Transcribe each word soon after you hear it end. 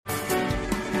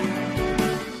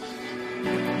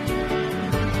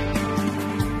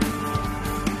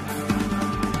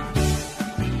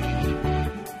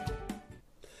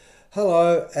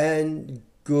Hello and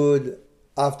good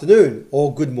afternoon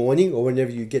or good morning or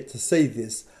whenever you get to see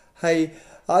this. Hey,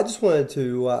 I just wanted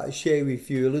to share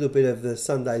with you a little bit of the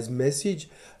Sunday's message.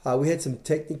 We had some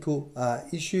technical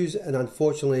issues and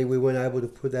unfortunately we weren't able to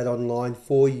put that online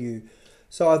for you.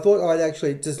 So I thought I'd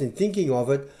actually, just in thinking of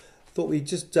it, thought we'd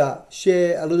just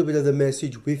share a little bit of the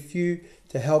message with you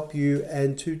to help you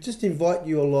and to just invite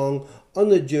you along on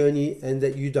the journey and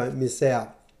that you don't miss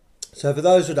out. So for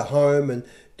those that are home and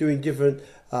doing different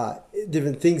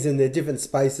things in their different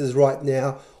spaces right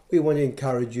now, we want to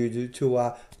encourage you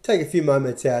to take a few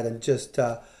moments out and just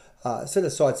set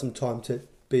aside some time to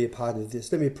be a part of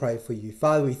this. Let me pray for you.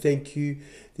 Father, we thank you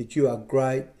that you are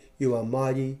great, you are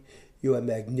mighty, you are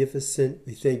magnificent.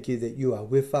 We thank you that you are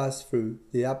with us through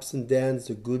the ups and downs,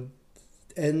 the good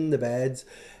and the bads.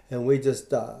 And we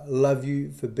just love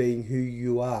you for being who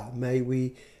you are. May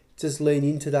we just lean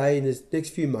in today in this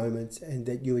next few moments and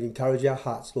that you would encourage our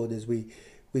hearts, Lord, as we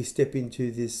step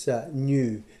into this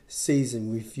new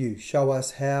season with you. Show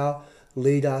us how,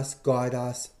 lead us, guide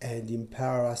us, and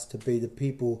empower us to be the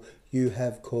people you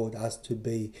have called us to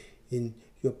be. In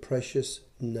your precious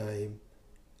name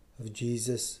of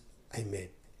Jesus, amen.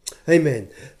 Amen.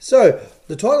 So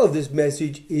the title of this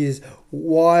message is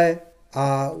Why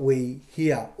Are We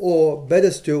Here? Or better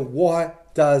still, why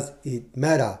does it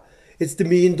matter? It's the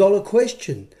 $1,000,000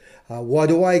 question. Why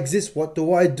do I exist? What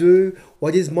do I do?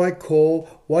 What is my call?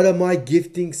 What are my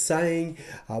giftings saying?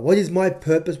 What is my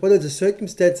purpose? What are the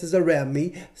circumstances around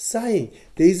me saying?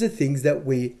 These are things that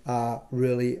we are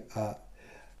really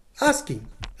asking.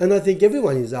 And I think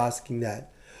everyone is asking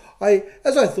that.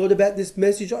 As I thought about this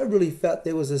message, I really felt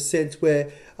there was a sense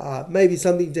where maybe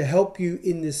something to help you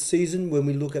in this season when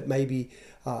we look at maybe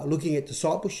looking at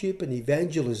discipleship and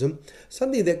evangelism,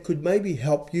 something that could maybe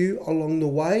help you along the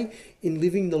way in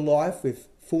living the life with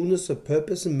fullness of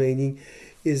purpose and meaning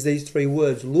is these three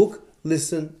words: look,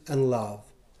 listen, and love.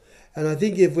 And I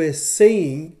think if we're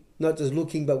seeing, not just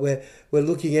looking, but we're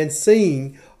looking and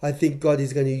seeing, I think God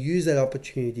is going to use that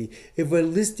opportunity. If we're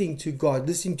listening to God,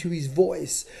 listening to his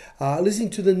voice, listening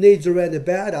to the needs around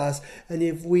about us, and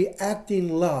if we act in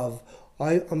love,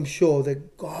 I'm sure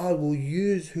that God will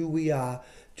use who we are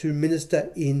to minister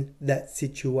in that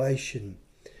situation.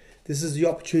 This is the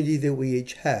opportunity that we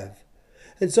each have.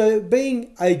 And so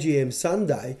being AGM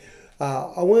Sunday,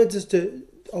 I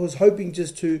was hoping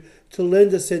just to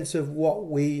lend a sense of what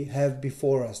we have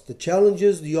before us, the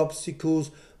challenges, the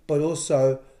obstacles, but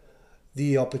also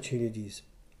the opportunities.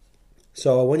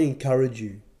 So I want to encourage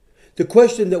you. The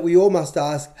question that we all must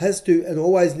ask has to and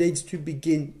always needs to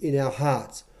begin in our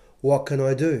hearts. What can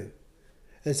I do?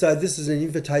 And so this is an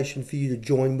invitation for you to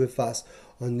join with us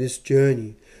on this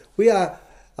journey. We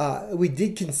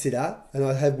did consider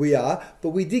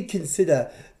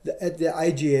at the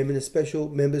AGM in a special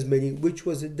members meeting, which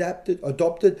was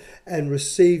adopted and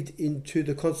received into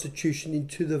the Constitution,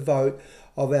 into the vote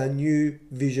of our new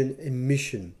vision and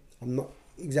mission. I'm not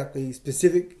exactly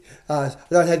specific. I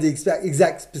don't have the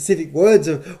exact specific words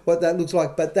of what that looks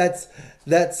like, but that's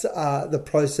the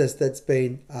process that's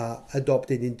been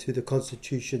adopted into the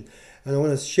Constitution. And I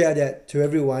want to shout out to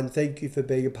everyone, thank you for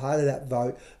being a part of that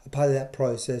vote, a part of that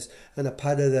process, and a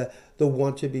part of the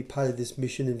want to be part of this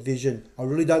mission and vision. I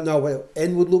really don't know what the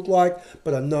end would look like,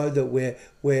 but I know that we're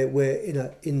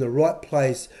in the right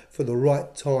place for the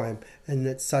right time, and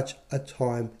at such a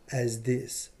time as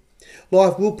this.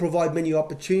 Life will provide many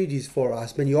opportunities for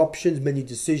us, many options, many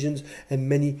decisions, and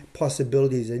many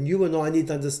possibilities. And you and I need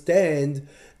to understand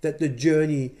that the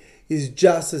journey is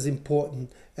just as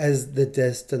important as the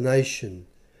destination.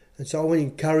 And so I want to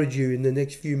encourage you in the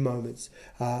next few moments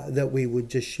that we would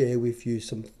just share with you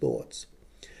some thoughts.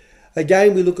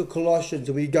 Again, we look at Colossians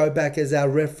and we go back as our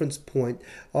reference point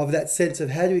of that sense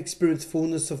of how to experience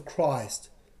fullness of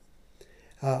Christ,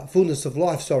 fullness of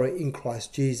life, in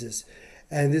Christ Jesus.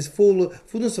 And this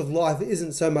fullness of life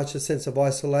isn't so much a sense of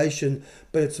isolation,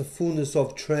 but it's a fullness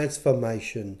of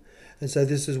transformation. And so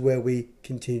this is where we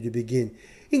continue to begin.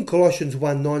 In Colossians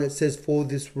 1:9 it says, "For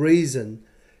this reason,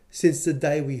 since the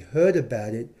day we heard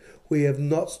about it, we have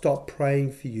not stopped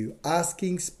praying for you,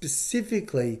 asking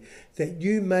specifically that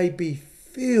you may be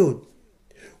filled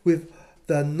with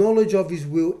the knowledge of his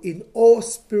will in all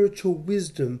spiritual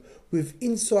wisdom, with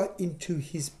insight into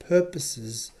his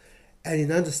purposes, and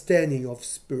in understanding of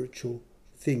spiritual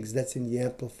things." That's in the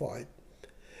Amplified.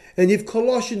 And if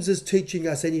Colossians is teaching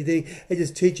us anything, it is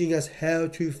teaching us how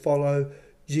to follow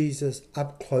Jesus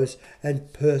up close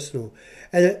and personal.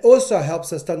 And it also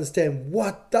helps us to understand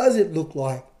what does it look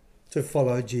like to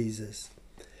follow Jesus.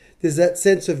 There's that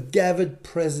sense of gathered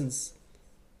presence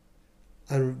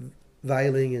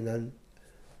unveiling and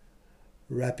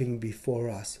wrapping before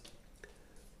us.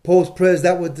 Paul's prayers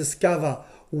that would discover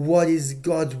what is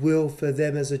God's will for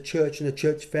them as a church and a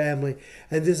church family.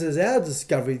 And this is our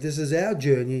discovery. This is our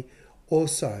journey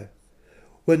also.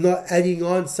 We're not adding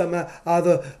on some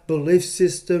other belief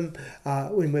system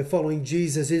when we're following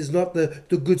Jesus. It is not the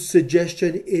good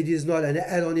suggestion. It is not an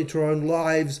add-on into our own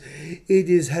lives. It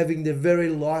is having the very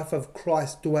life of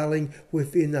Christ dwelling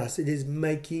within us. It is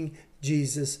making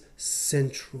Jesus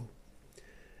central.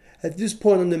 At this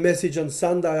point on the message on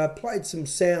Sunday, I played some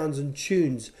sounds and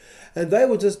tunes, and they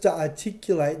were just to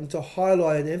articulate and to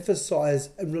highlight and emphasize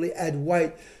and really add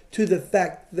weight to the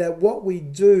fact that what we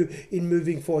do in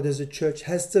moving forward as a church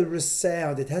has to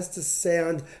resound. It has to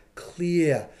sound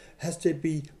clear, has to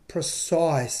be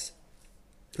precise.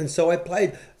 And so I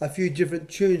played a few different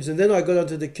tunes, and then I got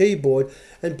onto the keyboard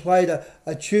and played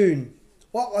a tune.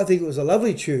 Well, I think it was a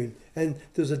lovely tune, and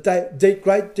there was a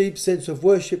great deep sense of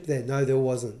worship there. No, there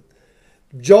wasn't.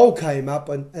 Joel came up,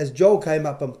 and as Joel came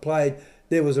up and played,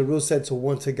 there was a real sense of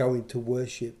want to go into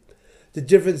worship. The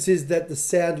difference is that the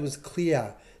sound was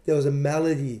clear. There was a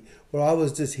melody where I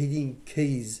was just hitting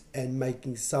keys and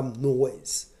making some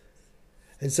noise.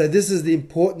 And so this is the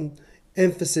important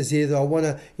emphasis here that I want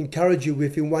to encourage you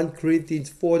with in 1 Corinthians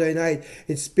 14:8.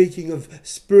 In speaking of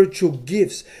spiritual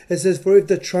gifts, it says, "For if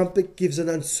the trumpet gives an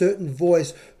uncertain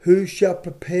voice, who shall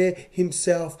prepare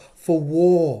himself for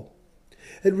war?"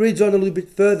 It reads on a little bit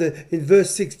further in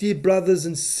verse 6, "Dear brothers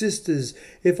and sisters,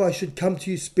 if I should come to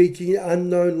you speaking an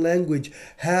unknown language,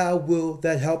 how will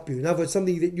that help you?" In other words,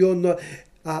 something that you're not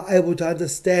able to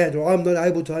understand, or I'm not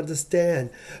able to understand.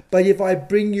 "But if I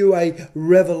bring you a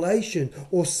revelation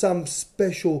or some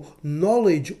special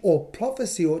knowledge or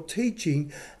prophecy or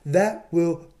teaching, that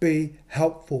will be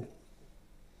helpful."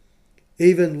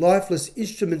 Even lifeless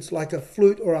instruments like a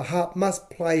flute or a harp must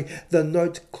play the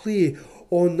note clear,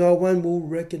 or no one will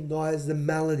recognize the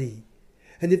melody.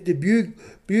 And if the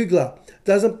bugler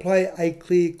doesn't play a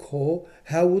clear call,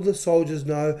 how will the soldiers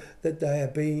know that they are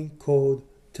being called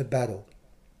to battle?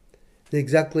 And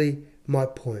exactly my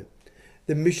point.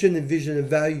 The mission and vision and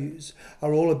values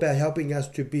are all about helping us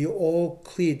to be all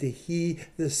clear, to hear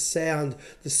the sound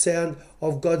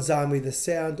of God's army, the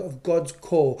sound of God's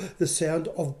call, the sound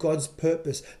of God's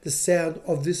purpose, the sound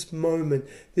of this moment,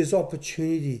 this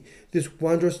opportunity, this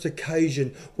wondrous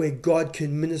occasion where God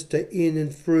can minister in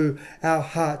and through our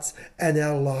hearts and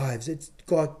our lives. It's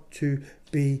got to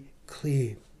be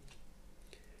clear.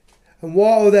 And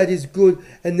while that is good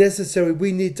and necessary,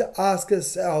 we need to ask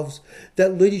ourselves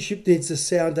that leadership needs to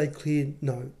sound a clear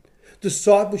note.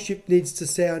 Discipleship needs to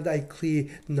sound a clear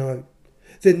note.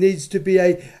 There needs to be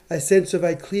a sense of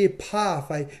a clear path,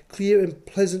 a clear and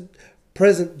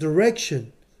present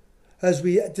direction as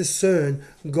we discern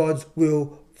God's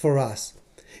will for us.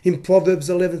 In Proverbs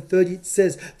 11:30 it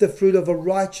says, "The fruit of the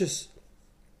righteous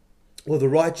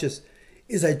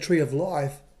is a tree of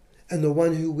life, and the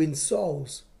one who wins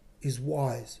souls is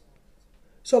wise."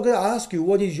 So I'm going to ask you,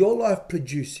 what is your life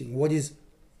producing? What is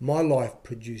my life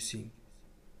producing?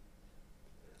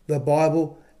 The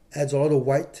Bible adds a lot of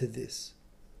weight to this.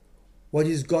 What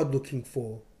is God looking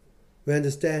for? We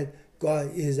understand God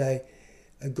is a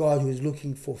God who is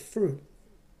looking for fruit.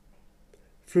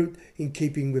 Fruit in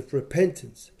keeping with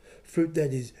repentance. Fruit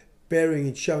that is bearing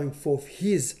and showing forth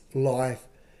His life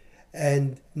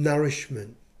and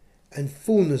nourishment and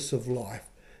fullness of life.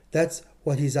 That's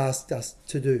what He's asked us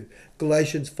to do.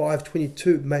 Galatians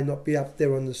 5:22 may not be up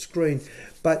there on the screen,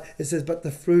 but it says, "But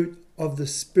the fruit of the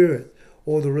Spirit,"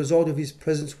 or the result of His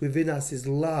presence within us, is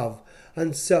love,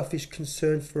 unselfish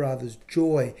concern for others,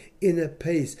 joy, inner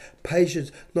peace,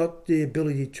 patience, not the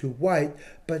ability to wait,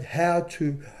 but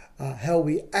how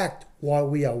we act while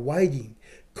we are waiting,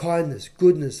 kindness,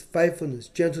 goodness, faithfulness,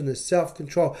 gentleness,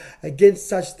 self-control. Against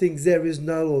such things there is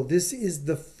no law. This is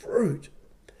the fruit.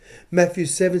 Matthew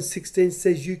 7:16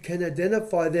 says you can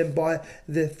identify them by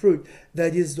their fruit.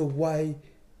 That is the way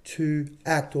to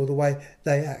act, or the way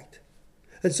they act.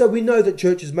 And so we know that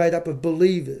church is made up of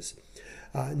believers,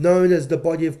 known as the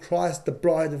body of Christ, the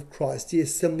bride of Christ, the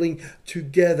assembling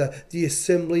together, the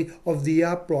assembly of the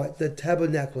upright, the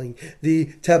tabernacling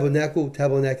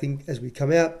as we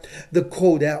come out, the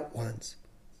called out ones.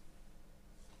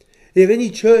 If any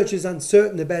church is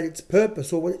uncertain about its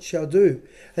purpose or what it shall do,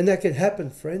 and that can happen,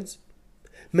 friends.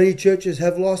 Many churches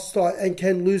have lost sight and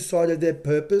can lose sight of their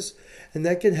purpose, and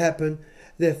that can happen,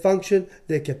 their function,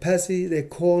 their capacity, their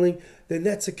calling, then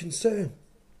that's a concern.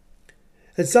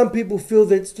 And some people feel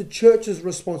that it's the church's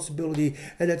responsibility,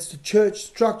 and it's the church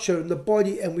structure and the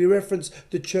body, and we reference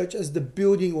the church as the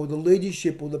building or the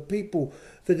leadership or the people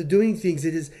that are doing things.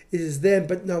 It is them,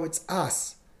 but no, it's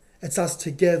us. It's us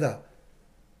together.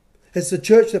 It's the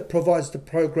church that provides the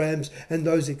programs and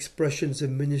those expressions of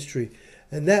ministry.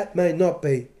 And that may not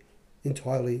be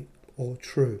entirely all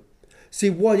true. See,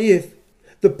 what if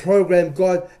the program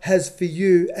God has for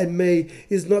you and me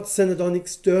is not centered on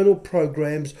external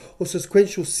programs or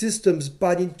sequential systems,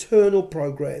 but internal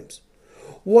programs?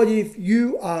 What if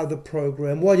you are the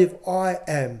program? What if I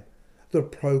am the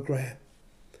program?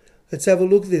 Let's have a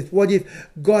look at this. What if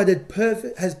God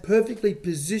has perfectly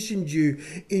positioned you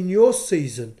in your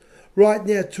season right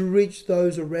now to reach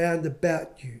those around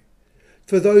about you,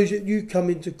 for those that you come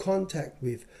into contact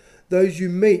with, those you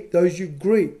meet, those you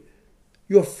greet,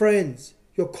 your friends,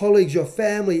 your colleagues, your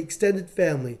family, extended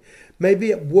family,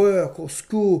 maybe at work or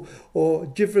school or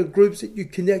different groups that you're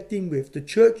connecting with, the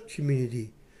church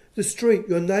community, the street,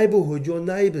 your neighborhood, your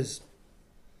neighbors.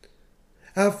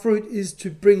 Our fruit is to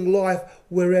bring life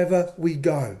wherever we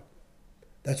go.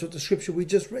 That's what the scripture we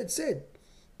just read said.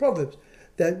 Proverbs,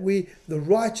 that we, the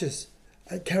righteous,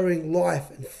 are carrying life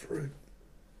and fruit.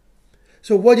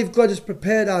 So what if God has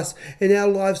prepared us in our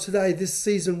lives today, this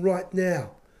season right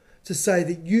now, to say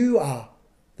that you are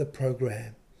the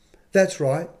program? That's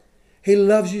right. He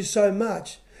loves you so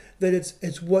much that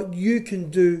it's what you can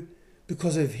do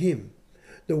because of him.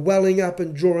 The welling up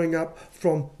and drawing up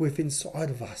from within inside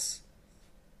of us.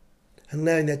 And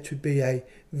allowing that to be a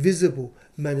visible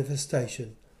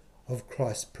manifestation of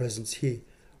Christ's presence here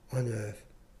on earth.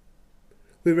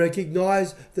 We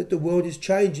recognize that the world is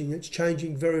changing. It's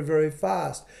changing very, very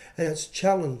fast. And it's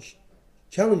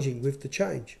challenging with the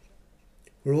change.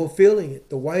 We're all feeling it,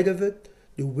 the weight of it,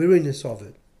 the weariness of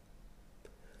it.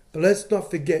 But let's not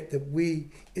forget that we,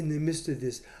 in the midst of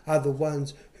this, are the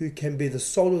ones who can be the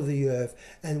salt of the earth,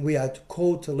 and we are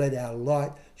called to let our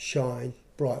light shine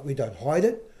bright. We don't hide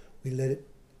it, we let it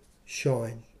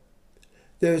shine.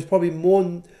 There is probably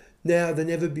more now than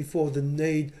ever before the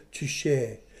need to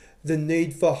share, the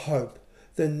need for hope,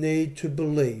 the need to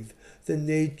believe, the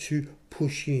need to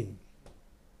push in.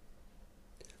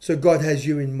 So God has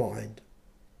you in mind.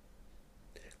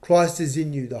 Christ is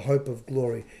in you, the hope of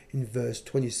glory, in verse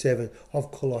 27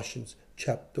 of Colossians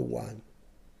chapter 1.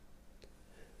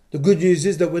 The good news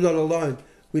is that we're not alone.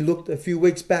 We looked a few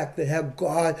weeks back at how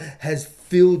God has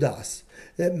filled us.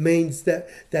 That means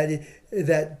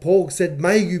that Paul said,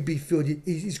 may you be filled.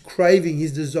 He's craving,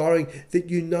 he's desiring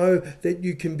that you know that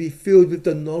you can be filled with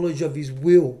the knowledge of his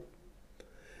will.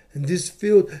 And this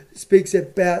filled speaks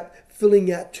about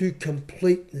filling out to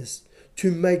completeness,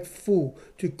 to make full,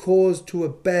 to cause to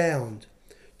abound,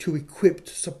 to equip,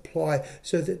 to supply,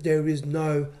 so that there is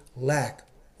no lack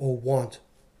or want.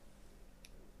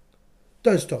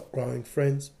 Don't stop growing,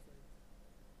 friends.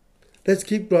 Let's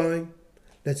keep growing.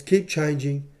 Let's keep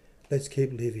changing. Let's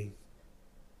keep living.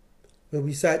 When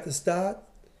we say at the start,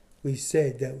 we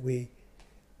said that we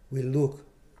look,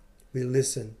 we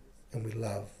listen, and we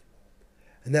love.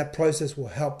 And that process will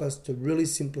help us to really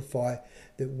simplify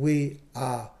that we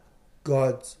are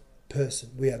God's person.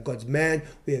 We are God's man,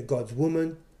 we are God's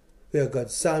woman, we are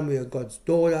God's son, we are God's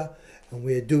daughter, and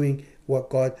we are doing what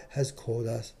God has called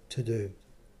us to do.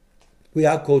 We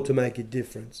are called to make a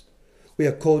difference. We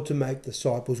are called to make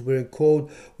disciples. We are called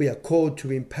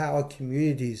to empower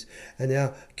communities and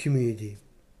our community.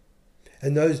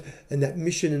 And that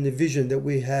mission and the vision that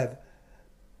we have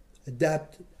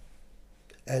adapted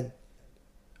and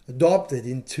adopted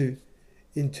into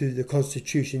the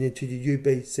Constitution, into the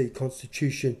UBC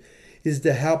Constitution, is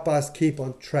to help us keep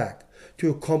on track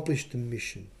to accomplish the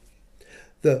mission.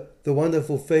 The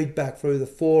wonderful feedback through the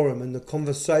forum and the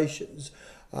conversations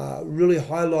really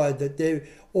highlight that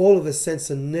all of us sense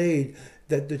a need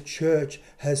that the church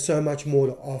has so much more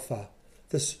to offer.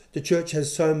 The church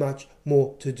has so much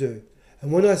more to do.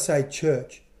 And when I say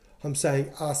church, I'm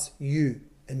saying us, you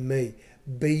and me,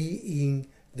 being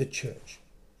the church,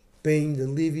 being the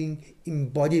living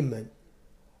embodiment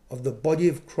of the body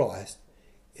of Christ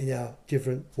in our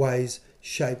different ways,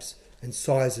 shapes and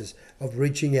sizes of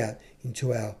reaching out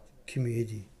into our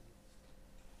community.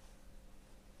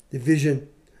 The vision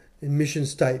and mission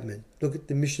statement. Look at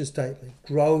the mission statement.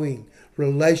 Growing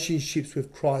relationships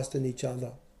with Christ and each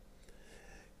other.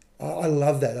 I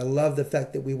love that. I love the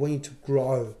fact that we're wanting to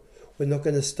grow. We're not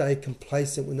going to stay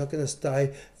complacent. We're not going to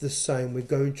stay the same. We're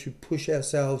going to push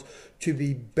ourselves to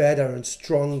be better and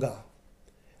stronger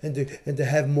and to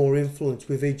have more influence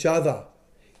with each other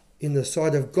in the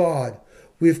sight of God,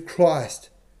 with Christ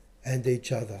and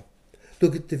each other.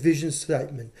 Look at the vision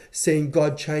statement, seeing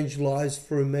God change lives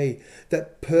through me.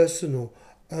 That personal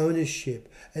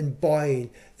ownership and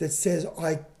buy-in that says,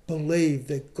 I believe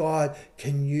that God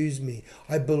can use me.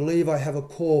 I believe I have a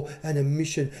call and a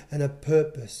mission and a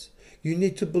purpose. You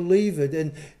need to believe it.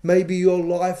 And maybe your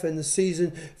life and the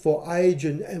season for age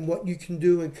and what you can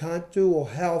do and can't do or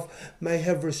health may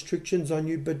have restrictions on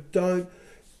you, but don't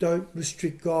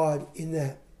restrict God in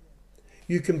that.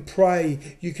 You can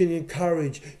pray, you can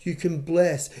encourage, you can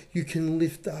bless, you can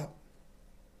lift up.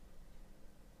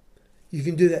 You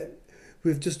can do that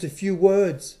with just a few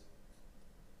words,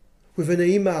 with an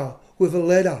email, with a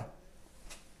letter.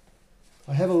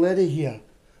 I have a letter here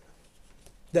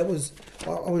I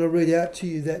want to read out to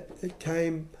you that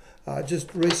came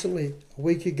just recently, a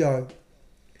week ago.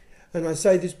 And I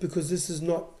say this because this is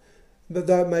not, but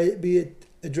though it may be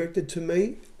directed to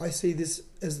me, I see this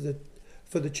as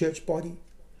for the church body.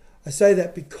 I say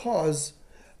that because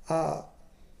so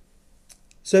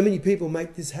many people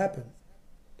make this happen.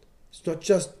 It's not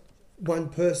just one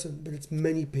person, but it's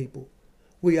many people.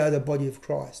 We are the body of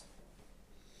Christ.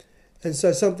 And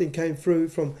so something came through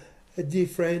from a dear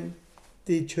friend,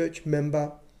 dear church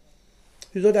member,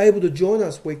 who's not able to join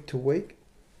us week to week,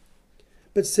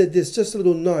 but said this, just a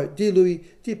little note.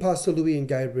 Dear Pastor Louis and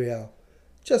Gabriel,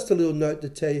 just a little note to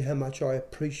tell you how much I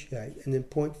appreciate and in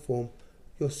point form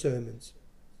your sermons.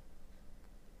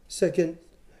 Second,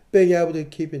 being able to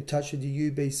keep in touch with the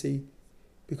UBC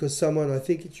because someone, I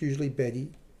think it's usually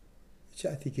Betty, which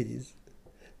I think it is,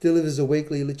 delivers a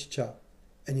weekly literature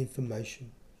and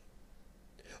information.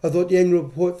 I thought the annual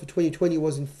report for 2020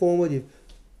 was informative,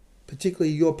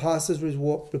 particularly your pastor's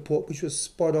report, which was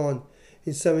spot on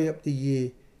in summing up the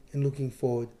year and looking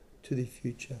forward to the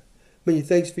future. Many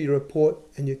thanks for your report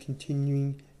and your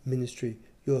continuing ministry.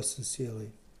 Yours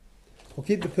sincerely. I'll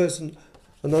keep the person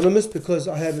anonymous because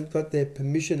I haven't got their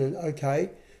permission and okay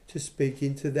to speak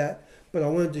into that, but I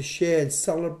wanted to share and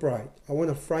celebrate. I want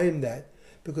to frame that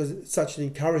because it's such an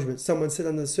encouragement. Someone said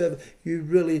under the service, you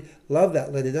really love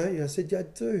that letter, don't you? I said, yeah, I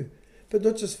do. But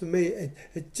not just for me.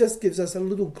 It just gives us a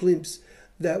little glimpse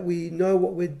that we know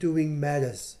what we're doing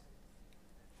matters.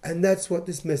 And that's what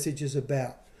this message is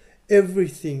about.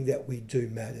 Everything that we do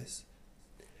matters.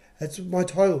 That's my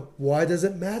title. Why does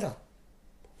it matter?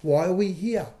 Why are we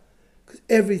here? Because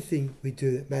everything we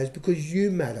do that matters. Because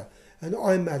you matter. And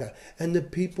I matter. And the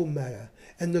people matter.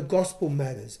 And the gospel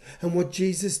matters. And what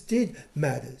Jesus did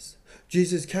matters.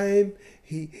 Jesus came,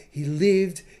 he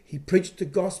lived, he preached the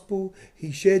gospel,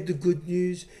 he shared the good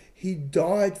news, he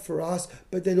died for us,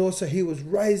 but then also he was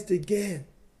raised again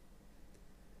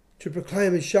to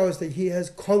proclaim and show us that he has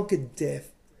conquered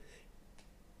death,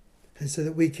 and so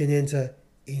that we can enter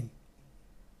in.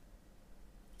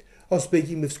 I was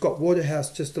speaking with Scott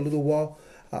Waterhouse just a little while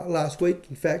last week,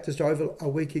 in fact, just over a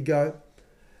week ago,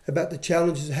 about the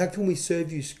challenges. How can we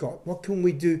serve you, Scott? What can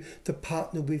we do to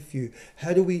partner with you?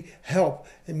 How do we help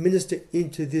and minister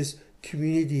into this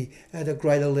community at a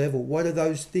greater level? What are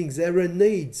those things? There are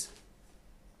needs.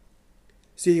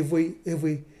 See, if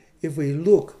we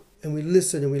look and we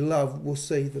listen and we love, we'll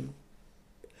see them.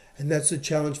 And that's a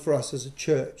challenge for us as a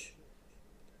church.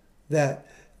 That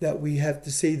we have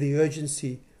to see the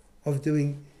urgency of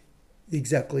doing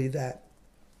exactly that.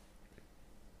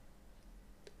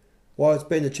 While it's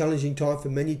been a challenging time for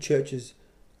many churches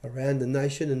around the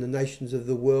nation and the nations of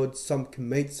the world, some can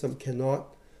meet, some cannot.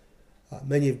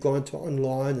 Many have gone to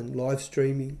online and live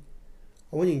streaming.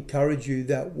 I want to encourage you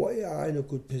that we are in a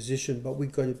good position, but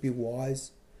we've got to be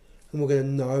wise and we're going to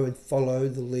know and follow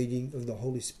the leading of the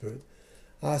Holy Spirit.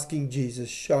 Asking Jesus,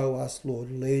 show us,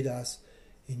 Lord, lead us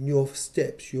in your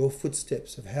steps, your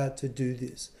footsteps of how to do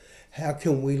this. How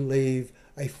can we leave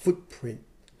a footprint,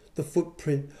 the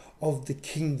footprint of the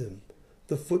kingdom,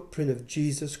 the footprint of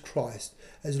Jesus Christ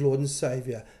as Lord and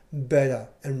Saviour, better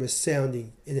and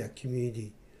resounding in our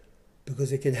community?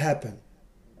 Because it can happen.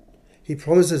 He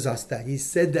promises us that. He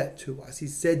said that to us. He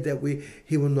said that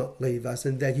he will not leave us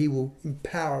and that he will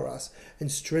empower us and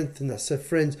strengthen us. So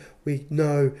friends, we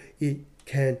know it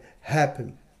can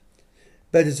happen.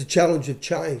 But it's a challenge of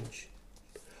change.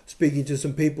 Speaking to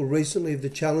some people recently of the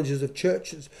challenges of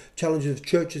churches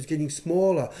getting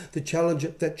smaller, the challenge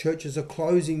that churches are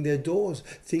closing their doors.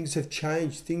 Things have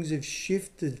changed, things have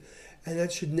shifted, and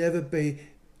that should never be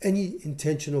any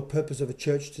intention or purpose of a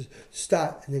church to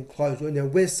start and then close. Now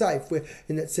we're safe. We're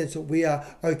in that sense that we are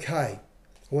okay.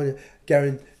 I want to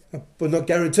guarantee, well, not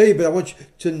guarantee, but I want you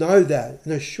to know that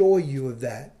and assure you of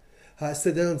that.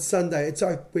 So that on Sunday,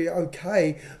 we're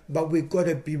okay, but we've got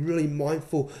to be really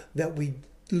mindful that we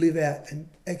live out and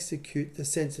execute the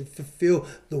sense and fulfill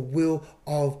the will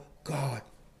of God.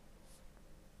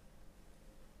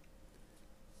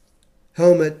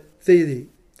 Helmut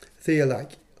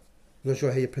Theolak, I'm not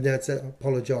sure how you pronounce that, I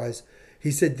apologise. He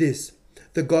said this: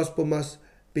 the gospel must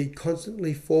be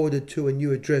constantly forwarded to a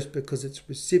new address because its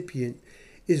recipient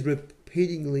is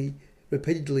repeatedly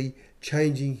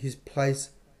changing his place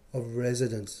of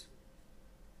residence.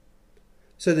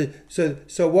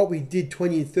 So what we did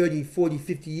 20, 30, 40,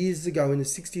 50 years ago in the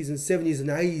 60s and 70s and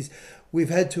 80s, we've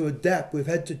had to adapt, we've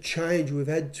had to change, we've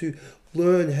had to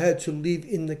learn how to live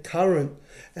in the current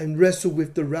and wrestle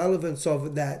with the relevance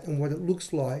of that and what it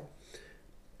looks like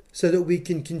so that we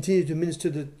can continue to minister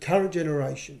to the current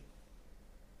generation.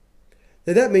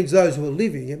 Now that means those who are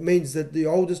living. It means that the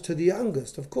oldest to the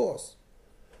youngest, of course.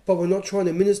 But we're not trying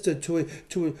to minister to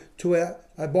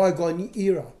a bygone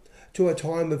era, to a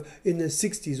time of in the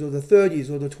 60s or the 30s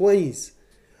or the 20s.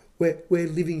 We're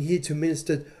living here to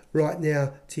minister right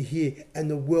now to here, and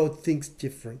the world thinks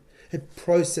different. It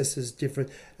processes different,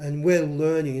 and we're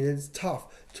learning, and it's tough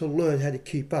to learn how to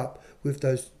keep up with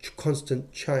those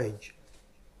constant change.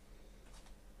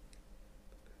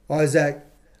 Isaac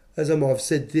Asimov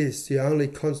said this: the only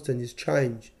constant is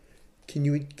change,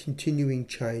 continuing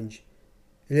change,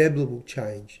 inevitable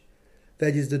change.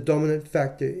 That is the dominant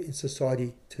factor in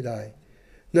society today.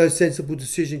 No sensible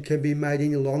decision can be made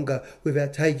any longer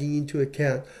without taking into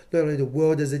account not only the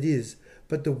world as it is,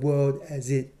 but the world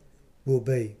as it will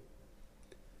be.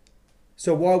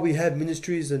 So while we have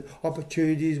ministries and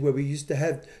opportunities where we used to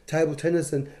have table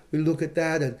tennis, and we look at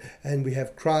that, and we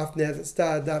have craft now that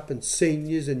started up, and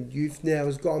seniors and youth now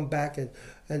has gone back, and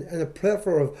a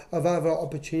plethora of other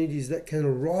opportunities that can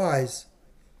arise,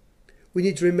 we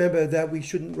need to remember that we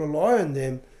shouldn't rely on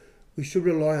them. We should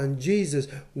rely on Jesus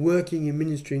working and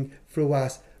ministering through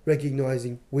us,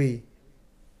 recognizing we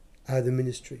are the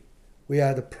ministry. We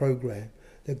are the program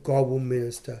that God will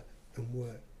minister and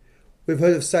work. We've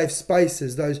heard of safe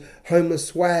spaces, those homeless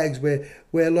swags where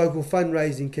local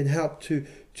fundraising can help to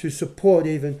support,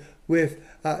 even with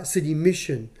city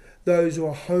mission, those who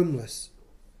are homeless,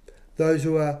 those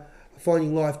who are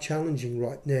finding life challenging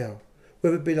right now,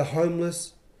 whether it be the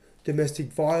homeless,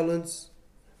 domestic violence,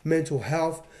 mental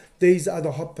health. These are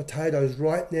the hot potatoes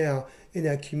right now in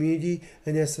our community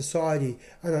and our society.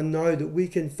 And I know that we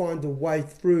can find a way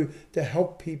through to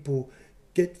help people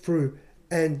get through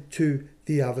and to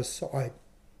the other side.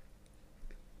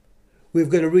 We've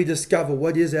got to rediscover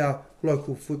what is our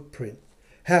local footprint.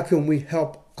 How can we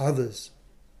help others?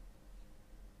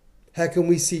 How can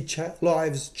we see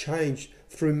lives change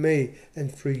through me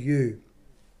and through you?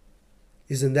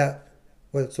 Isn't that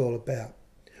what it's all about?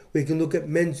 We can look at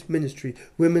men's ministry,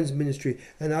 women's ministry,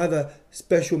 and other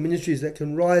special ministries that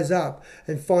can rise up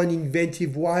and find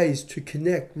inventive ways to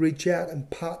connect, reach out and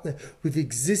partner with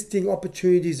existing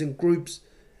opportunities and groups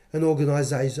and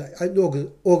organisations.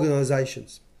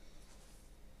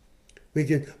 We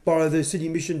can borrow the city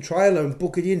mission trailer and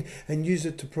book it in and use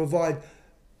it to provide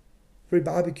free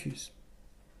barbecues.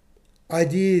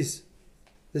 Ideas,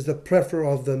 there's a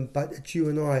plethora of them, but it's you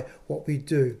and I, what we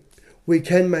do. We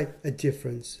can make a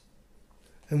difference,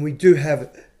 and we do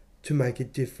have to make a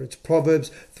difference.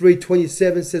 Proverbs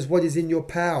 3:27 says, what is in your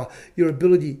power? Your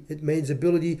ability, it means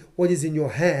ability, what is in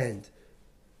your hand?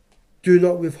 Do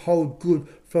not withhold good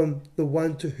from the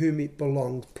one to whom it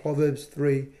belongs. Proverbs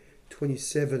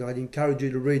 3:27. I'd encourage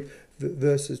you to read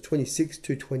verses 26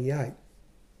 to 28.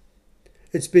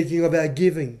 It's speaking of our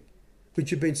giving,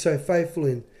 which you've been so faithful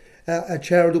in, our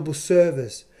charitable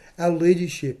service, our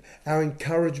leadership, our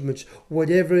encouragements,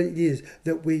 whatever it is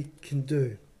that we can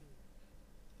do.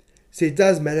 See, it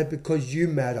does matter because you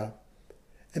matter,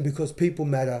 and because people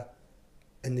matter,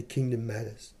 and the kingdom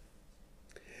matters.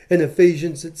 In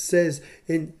Ephesians it says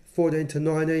in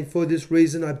 14-19, for this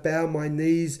reason I bow my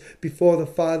knees before the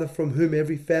Father, from whom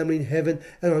every family in heaven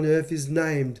and on earth is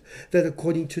named, that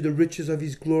according to the riches of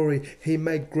his glory he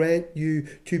may grant you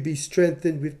to be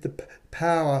strengthened with the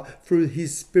power through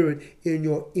his Spirit in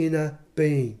your inner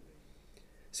being.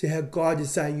 See how God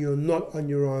is saying you're not on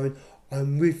your own.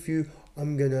 I'm with you.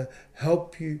 I'm going to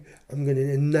help you. I'm going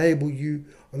to enable you.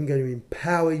 I'm going to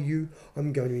empower you.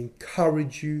 I'm going to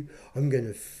encourage you. I'm going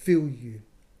to fill you,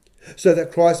 so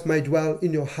that Christ may dwell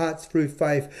in your hearts through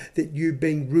faith, that you,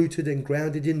 being rooted and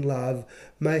grounded in love,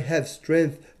 may have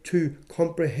strength to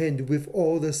comprehend with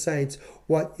all the saints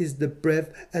what is the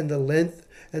breadth and the length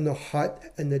and the height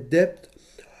and the depth,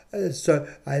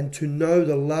 and to know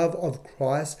the love of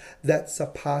Christ that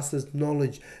surpasses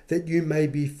knowledge, that you may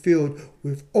be filled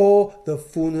with all the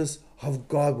fullness of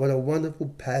God. What a wonderful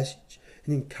passage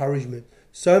and encouragement.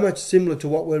 So much similar to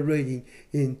what we're reading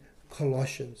in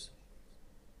Colossians.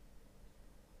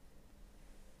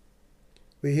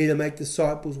 We're here to make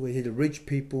disciples. We're here to reach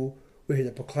people. We're here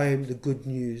to proclaim the good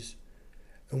news.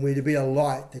 And we're to be a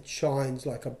light that shines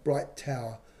like a bright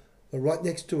tower. We're right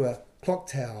next to a clock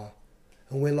tower.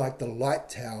 And we're like the light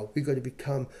tower. We've got to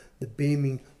become the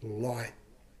beaming light.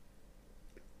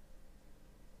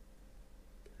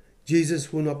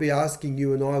 Jesus will not be asking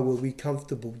you and I, were we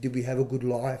comfortable? Did we have a good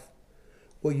life?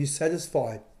 Were you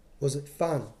satisfied? Was it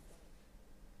fun?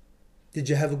 Did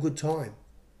you have a good time?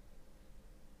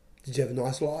 Did you have a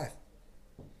nice life?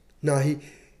 No,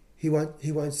 he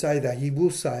won't say that. He will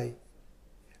say,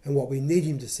 and what we need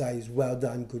him to say is, well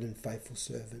done, good and faithful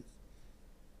servant.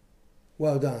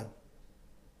 Well done.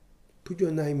 Put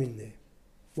your name in there.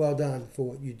 Well done for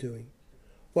what you're doing.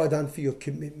 Well done for your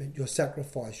commitment, your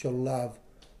sacrifice, your love,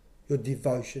 your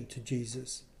devotion to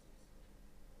Jesus,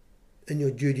 and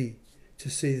your duty to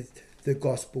see the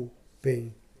gospel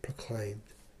being proclaimed.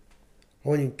 I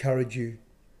want to encourage you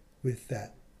with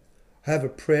that. I have a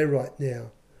prayer right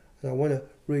now, and I want to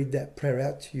read that prayer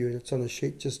out to you, and it's on a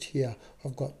sheet just here.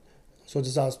 So I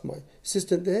just asked my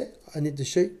assistant there, I need the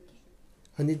sheet,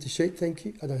 thank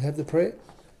you. I don't have the prayer.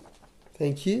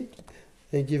 Thank you.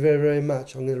 Thank you very, very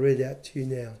much. I'm going to read it out to you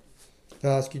now. I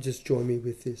ask you just join me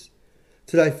with this.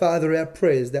 Today, Father, our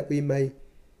prayer is that we may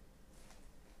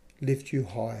lift you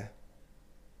higher.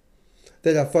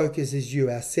 That our focus is you,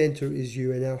 our centre is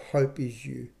you, and our hope is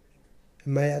you.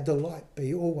 And may our delight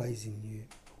be always in you.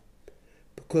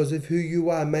 Because of who you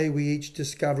are, may we each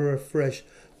discover afresh,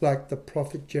 like the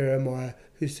prophet Jeremiah,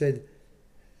 who said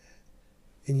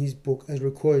in his book, as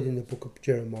recorded in the book of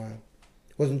Jeremiah.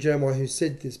 It wasn't Jeremiah who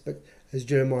said this, but as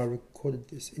Jeremiah recorded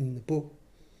this in the book.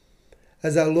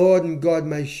 As our Lord and God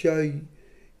may show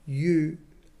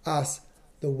us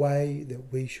the way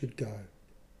that we should go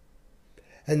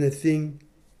and the thing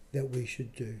that we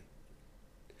should do.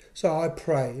 So I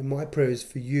pray, and my prayer is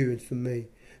for you and for me,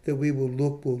 that we will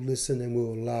look, we'll listen, and we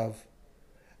will love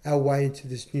our way into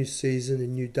this new season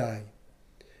and new day.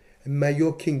 And may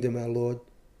your kingdom, our Lord,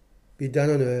 be done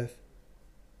on earth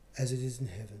as it is in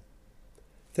heaven.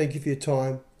 Thank you for your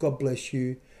time. God bless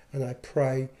you. And I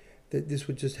pray that this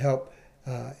would just help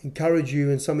encourage you,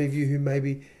 and some of you who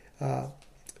maybe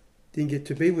didn't get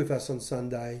to be with us on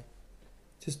Sunday,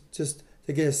 just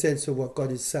to get a sense of what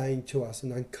God is saying to us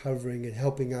and uncovering and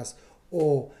helping us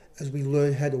all as we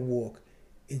learn how to walk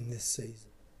in this season.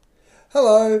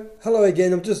 Hello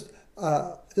again. I'm just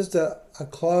a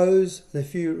close and a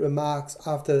few remarks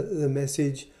after the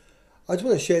message. I just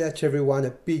want to share that to everyone,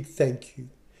 a big thank you.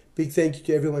 Big thank you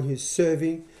to everyone who's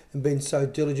serving and been so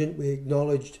diligent. We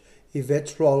acknowledged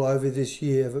Yvette's role over this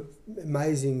year of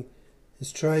amazing and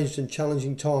strange and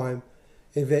challenging time.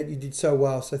 Yvette, you did so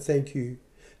well, so thank you.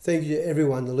 Thank you to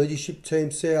everyone, the leadership team,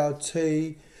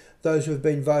 CRT, those who have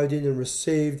been voted in and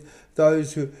received,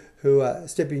 those who are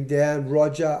stepping down.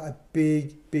 Roger, a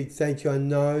big thank you. I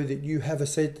know that you have a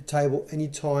seat at the table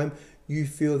anytime you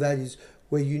feel that is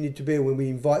where you need to be. When we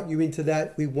invite you into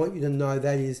that, we want you to know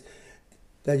that is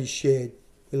shared.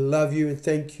 We love you and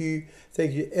thank you.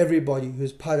 Thank you to everybody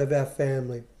who's part of our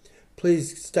family.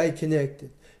 Please stay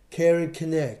connected. Care and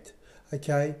connect.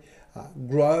 Okay?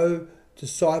 Grow,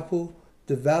 disciple,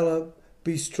 develop,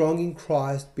 be strong in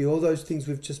Christ, be all those things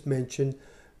we've just mentioned.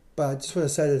 But I just want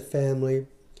to say to the family,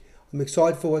 I'm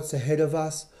excited for what's ahead of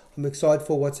us. I'm excited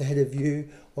for what's ahead of you,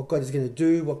 what God is going to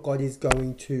do, what God is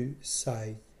going to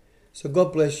say. So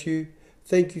God bless you.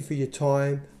 Thank you for your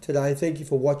time today. Thank you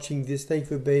for watching this. Thank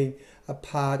you for being a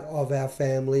part of our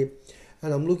family.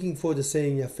 And I'm looking forward to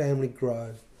seeing our family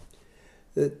grow.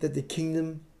 That the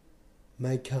kingdom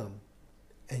may come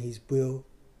and his will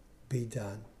be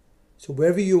done. So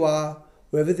wherever you are,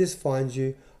 wherever this finds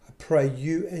you, I pray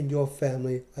you and your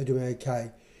family are doing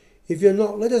okay. If you're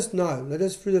not, let us know. Let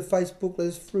us through the Facebook, let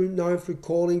us through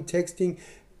calling, texting,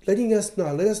 letting us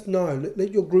know. Let us know.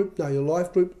 Let your group know, your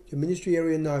life group, your ministry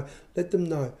area know. Let them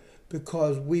know,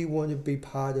 because we want to be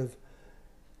part of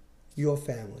your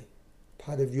family,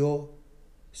 part of your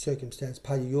circumstance,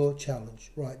 part of your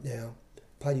challenge right now,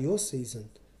 part of your season,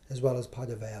 as well as part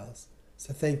of ours.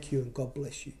 So thank you and God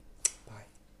bless you.